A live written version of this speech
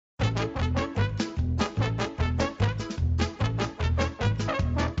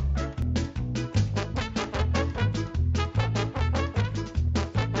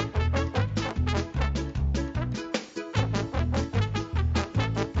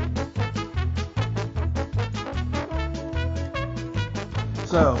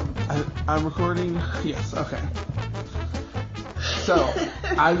So, I'm recording. Yes, okay. So,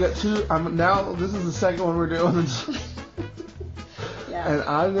 I've got two. This is the second one we're doing. Yeah. And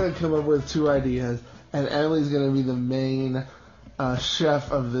I'm going to come up with two ideas. And Emily's going to be the main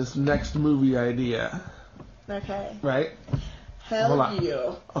chef of this next movie idea. Okay. Right? Hell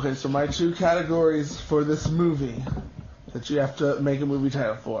yeah. Okay, so my two categories for this movie that you have to make a movie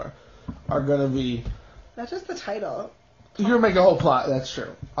title for are going to be... Not just the title. You're going to make a whole plot, that's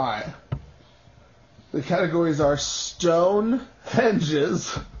true. Alright. The categories are stone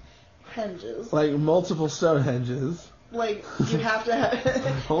henges. Henges. Like multiple stone henges. Like, you have to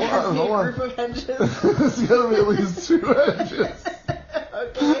have hold a on. group of henges. There's going to be at least two henges.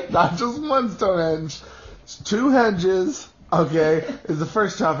 Okay. Not just one stone henge. Two henges, okay, is the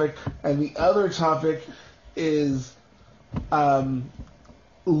first topic. And the other topic is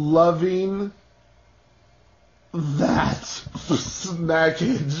loving that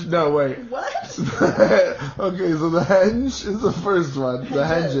snackage. No, wait. What? Okay, so the henge is the first one. The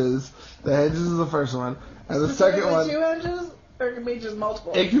henges. The henges is the first one. And the second one... two henges? Or it could be just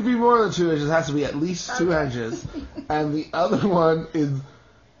multiple? It could be more than two henges. It has to be at least two henges. And the other one is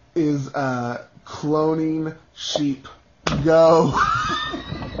cloning sheep. Go.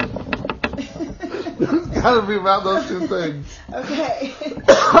 It's gotta be about those two things. Okay.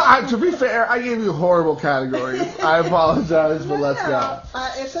 To be fair, I gave you horrible categories. I apologize, but let's go.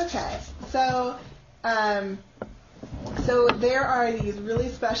 It's okay. So there are these really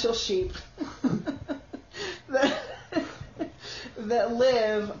special sheep that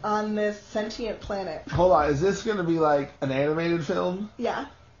live on this sentient planet. Hold on, is this gonna be like an animated film? Yeah.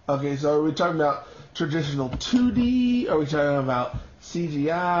 Okay, so are we talking about traditional 2D? Are we talking about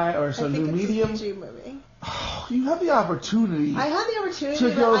CGI or some new medium? I think it's a CG movie. Oh, you have the opportunity. I have the opportunity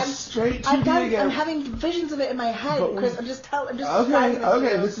to go straight 2D again. I'm having visions of it in my head, Chris. I'm just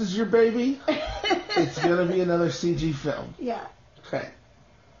Okay, this is your baby. It's gonna be another CG film. Yeah. Okay.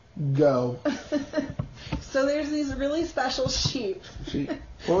 Go. So there's these really special sheep.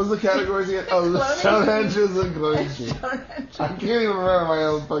 What was the categories again? Oh, the Stonehenges and cloning sheep. I can't even remember my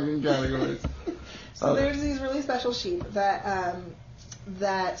own fucking categories. So there's these really special sheep that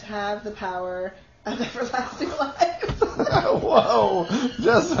have the power of everlasting life. Whoa!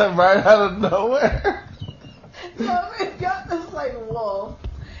 Just right out of nowhere. So we've got this like wool.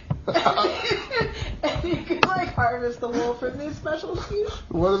 And you can like harvest the wool from these special sheep.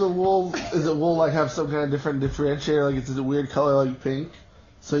 What are the wool? Is it wool like have some kind of different differentiator? Like it's a weird color like pink?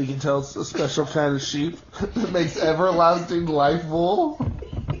 So you can tell it's a special kind of sheep that makes everlasting life wool?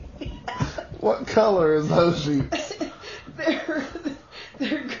 What color is those sheep? They're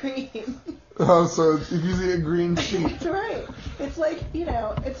green. Oh, so if you see a green sheep. That's right. It's like,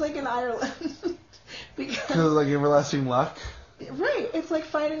 it's like in Ireland. Because like everlasting luck? Right. It's like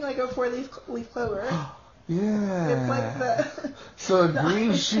finding like a 4-leaf clover. Yeah. It's like So a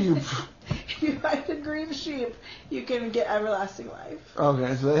green sheep. If you find a green sheep, you can get everlasting life.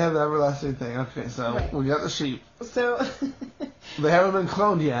 Okay, so they have the everlasting thing. Okay, so right. We got the sheep. So they haven't been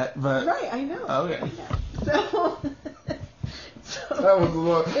cloned yet, but... Right, I know. Okay. Yeah. So that was the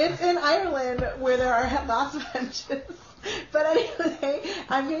one. It's in Ireland where there are lots of henges. But anyway,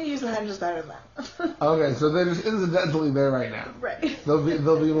 I'm going to use the henges better than that. Okay, so they're just incidentally there right now. Right. They'll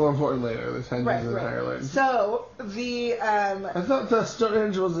be more important later. There's henges in Ireland. So the I thought the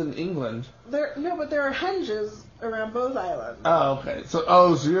Stonehenge was in England. But there are henges around both islands. Oh, okay.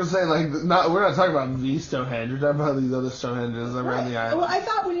 So you're saying like we're not talking about the Stonehenge. We're talking about these other Stonehenges around the island. Well, I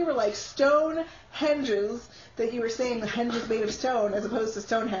thought when you were like stone henges that you were saying the henge is made of stone as opposed to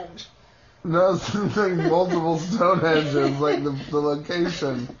Stonehenge. No, it's like multiple Stonehenges, like the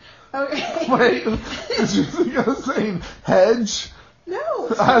location. Okay. Wait, did you think I was saying hedge? No.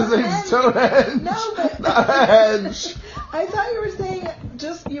 I was saying Stonehenge. No, but not a hedge. I thought you were saying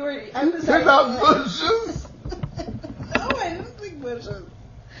you were emphasizing. They're not bushes. No, I didn't think bushes.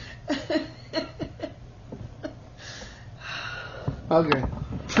 Okay,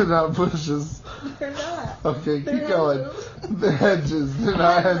 they're not bushes. They're not. Okay, They're keep going. They're hedges. They're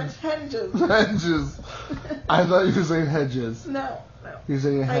not hedges. Henges. Henges. I thought you were saying hedges. No. You're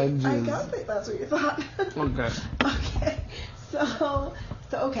saying henges. I don't think that's what you thought. Okay.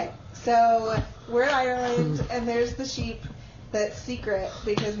 Okay. So we're in Ireland, and there's the sheep that's secret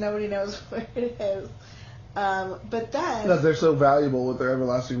because nobody knows where it is. But then... Because they're so valuable with their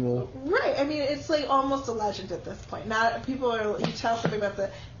everlasting wool. Right. I mean, it's like almost a legend at this point. You tell something about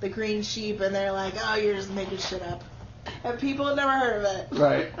the green sheep, and they're like, oh, you're just making shit up. And people have never heard of it.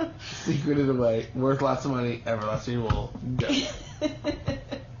 Right. Secreted away. Worth lots of money. Everlasting wool. Go.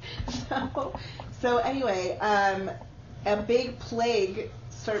 So anyway, a big plague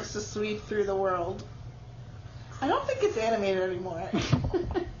starts to sweep through the world. I don't think it's animated anymore.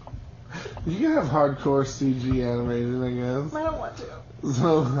 You can have hardcore CG animated, I guess. I don't want to.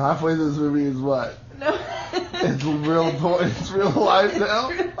 So halfway through this movie is what? No. It's real life now?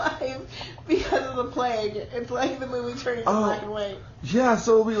 It's real life because of the plague. It's like the movie turning to black and white. Yeah,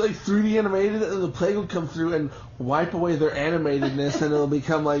 so it'll be like 3D animated and the plague will come through and wipe away their animatedness and it'll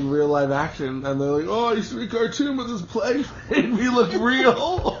become like real live action. And they're like, oh, I used to be a cartoon, but this plague made me look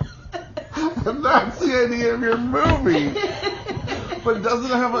real. And that's the idea of your movie. But it doesn't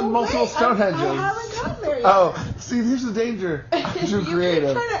have multiple Stonehenges. I haven't gotten there yet. Oh, see, here's the danger. I'm too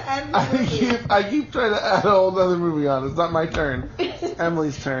creative. Keep trying to end the movie. I keep trying to add a whole other movie on. It's not my turn. It's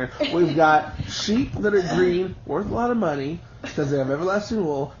Emily's turn. We've got sheep that are green, worth a lot of money, because they have everlasting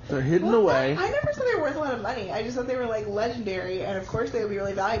wool. They're hidden away. I never said they were worth a lot of money. I just said they were, like, legendary, and of course they would be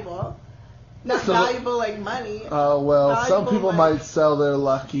really valuable. Not valuable like money. Oh, well, valuable some people might sell their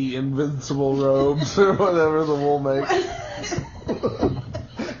lucky invincible robes or whatever the wool makes.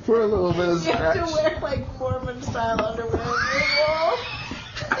 For a little bit of scratch. You have to wear like Mormon-style underwear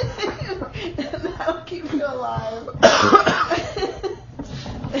and that'll keep you alive.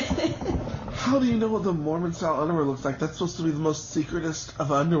 How do you know what the Mormon-style underwear looks like? That's supposed to be the most secretest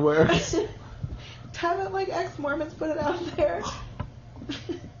of underwear. Haven't like ex-Mormons put it out there?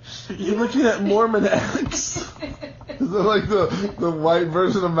 You're looking at Mormon X. Is it like the white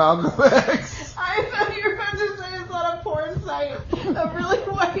version of Malcolm X? I thought you were about to say it's on a porn site of really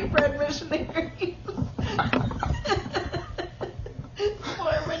white bread missionaries.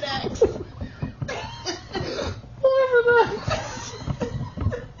 Mormon X. Mormon X.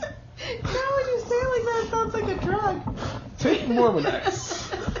 Now when you say it like that, it sounds like a drug. Take Mormon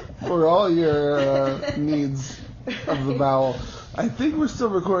X for all your needs of the bowel. I think we're still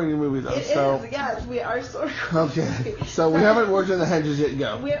recording a movie though. It so. is, yes, we are still recording. Okay, so we haven't worked in the Henges yet.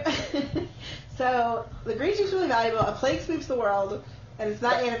 Go. So the green sheep's really valuable. A plague sweeps the world, and it's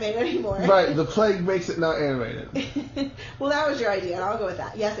not animated anymore. Right, the plague makes it not animated. Well, that was your idea, and I'll go with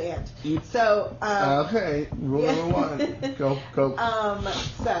that. Yes, and. So. Okay, rule number one. Go.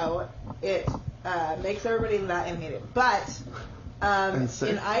 So it makes everybody not animated, but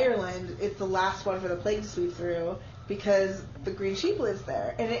in Ireland, it's the last one for the plague to sweep through. Because the green sheep lives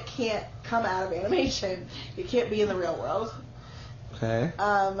there, and it can't come out of animation. It can't be in the real world. Okay.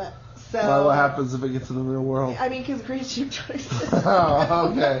 So. Well, what happens if it gets in the real world? I mean, because green sheep don't exist.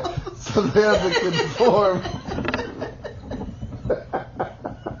 Oh, okay. So they have to conform.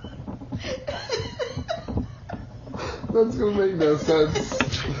 That's gonna make no sense. No,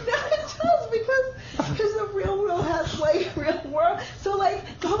 it does because the real world has like real world. So like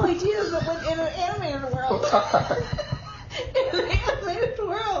the whole idea is that when in an animated world,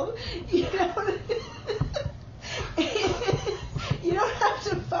 you don't have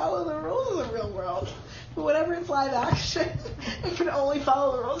to follow the rules of the real world. But whenever it's live action, it can only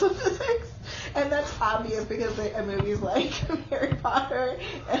follow the rules of physics, and that's obvious because movies like Harry Potter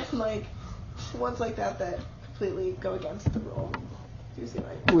and like ones like that completely go against the rule. Do you see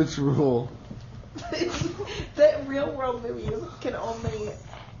what I mean? Which rule? That real world movies can only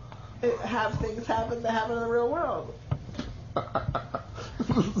have things happen that happen in the real world.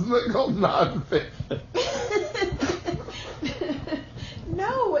 Isn't that called non-fiction?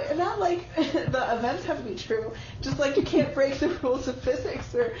 No, not like the events have to be true. Just like you can't break the rules of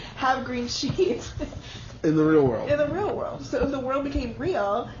physics or have green sheets. In the real world. In the real world. So if the world became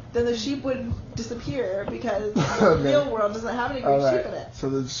real, then the sheep would disappear because the real world doesn't have any green sheep in it. So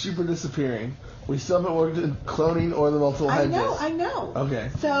the sheep are disappearing. We still haven't worked in cloning or the multiple Henges. I know. Okay.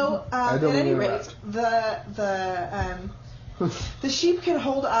 So at any rate, the sheep can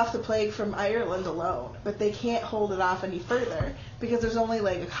hold off the plague from Ireland alone, but they can't hold it off any further because there's only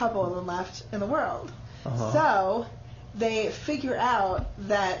like a couple of them left in the world. Uh-huh. So they figure out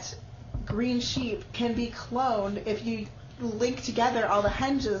that green sheep can be cloned if you link together all the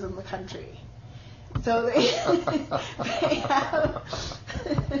Henges in the country. So they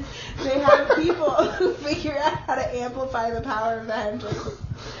have people who figure out how to amplify the power of the Henges.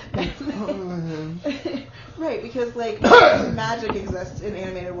 Right, because like magic exists in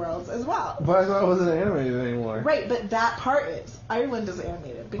animated worlds as well. But I thought it wasn't animated anymore. Right, but that part is. Ireland is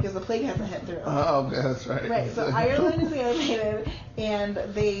animated because the plague hasn't hit through. Oh, okay, that's right. Right, so Ireland is animated, and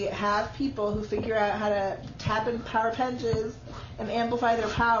they have people who figure out how to tap in power Henges and amplify their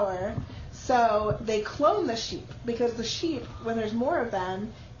power. So they clone the sheep because the sheep, when there's more of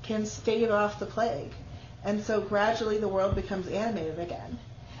them, can stave off the plague. And so gradually the world becomes animated again.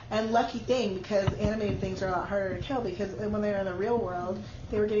 And lucky thing, because animated things are a lot harder to kill, because when they were in the real world,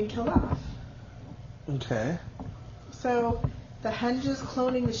 they were getting killed off. Okay. So the Henges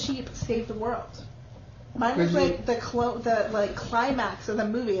cloning the sheep saved the world. Mine was like the climax of the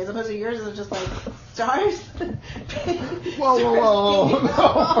movie, as opposed to yours is just like stars. Whoa.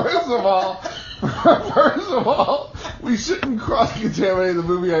 First of all, we shouldn't cross-contaminate the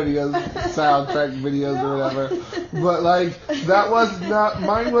movie ideas, soundtrack videos or whatever. But like, that was not,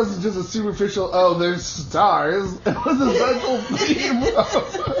 mine wasn't just a superficial, oh, there's stars. It was a central theme of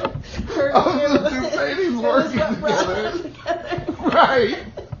the two paintings working together. Right.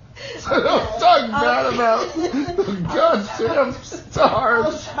 So don't talk bad about the goddamn stars.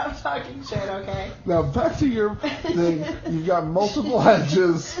 I'll stop talking shit, okay? Now back to your thing. You've got multiple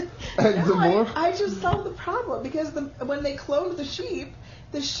hedges, and the more I just solved the problem because when they cloned the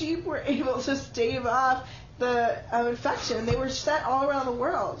sheep were able to stave off the infection. They were sent all around the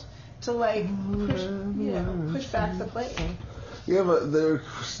world to like push back the plague. Yeah, but they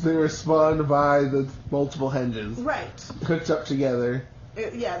were spawned by the multiple Henges. Right. Hooked up together.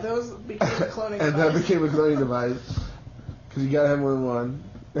 Those became a cloning and device. that became a cloning device. Because you gotta have more than one.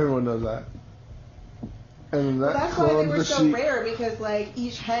 Everyone knows that. And that's why they were so rare, because like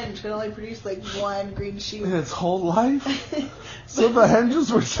each henge could only produce like one green sheep. In its whole life? So the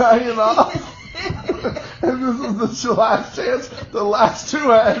Henges were dying off. And this is the last chance. The last two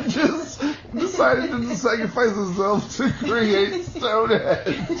Henges decided to sacrifice themselves to create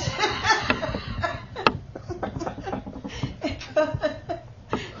Stonehenge.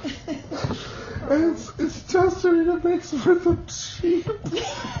 And it's destiny to mix with the sheep.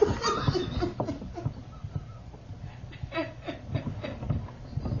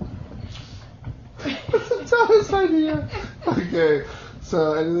 That's the dumbest idea. Okay,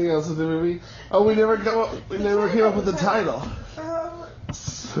 so anything else with the movie? Oh, we never came up with the title.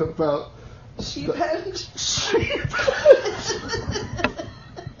 It's about SheepHenge. SheepHenge.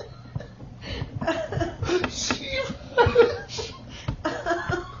 SheepHenge.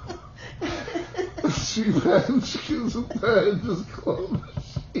 SheepHenge, because the Henges clone the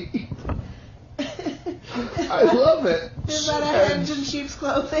sheep. I love it. Is that a henge in sheep's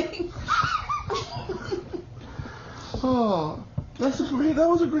clothing? Oh, that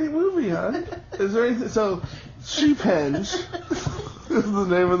was a great movie, huh? Is there anything? So, SheepHenge is the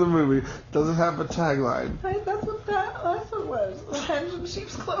name of the movie. Doesn't have a tagline. Right, that's what was. A henge in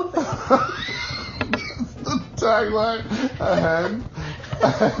sheep's clothing. The tagline: a hen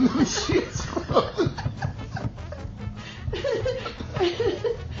in sheep's clothing.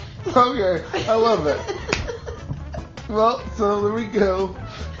 Okay, I love it. Well, so there we go.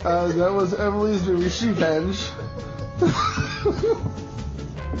 That was Emily's movie, SheepHenge.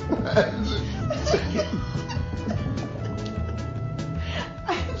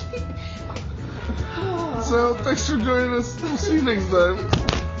 So, thanks for joining us. We'll see you next time.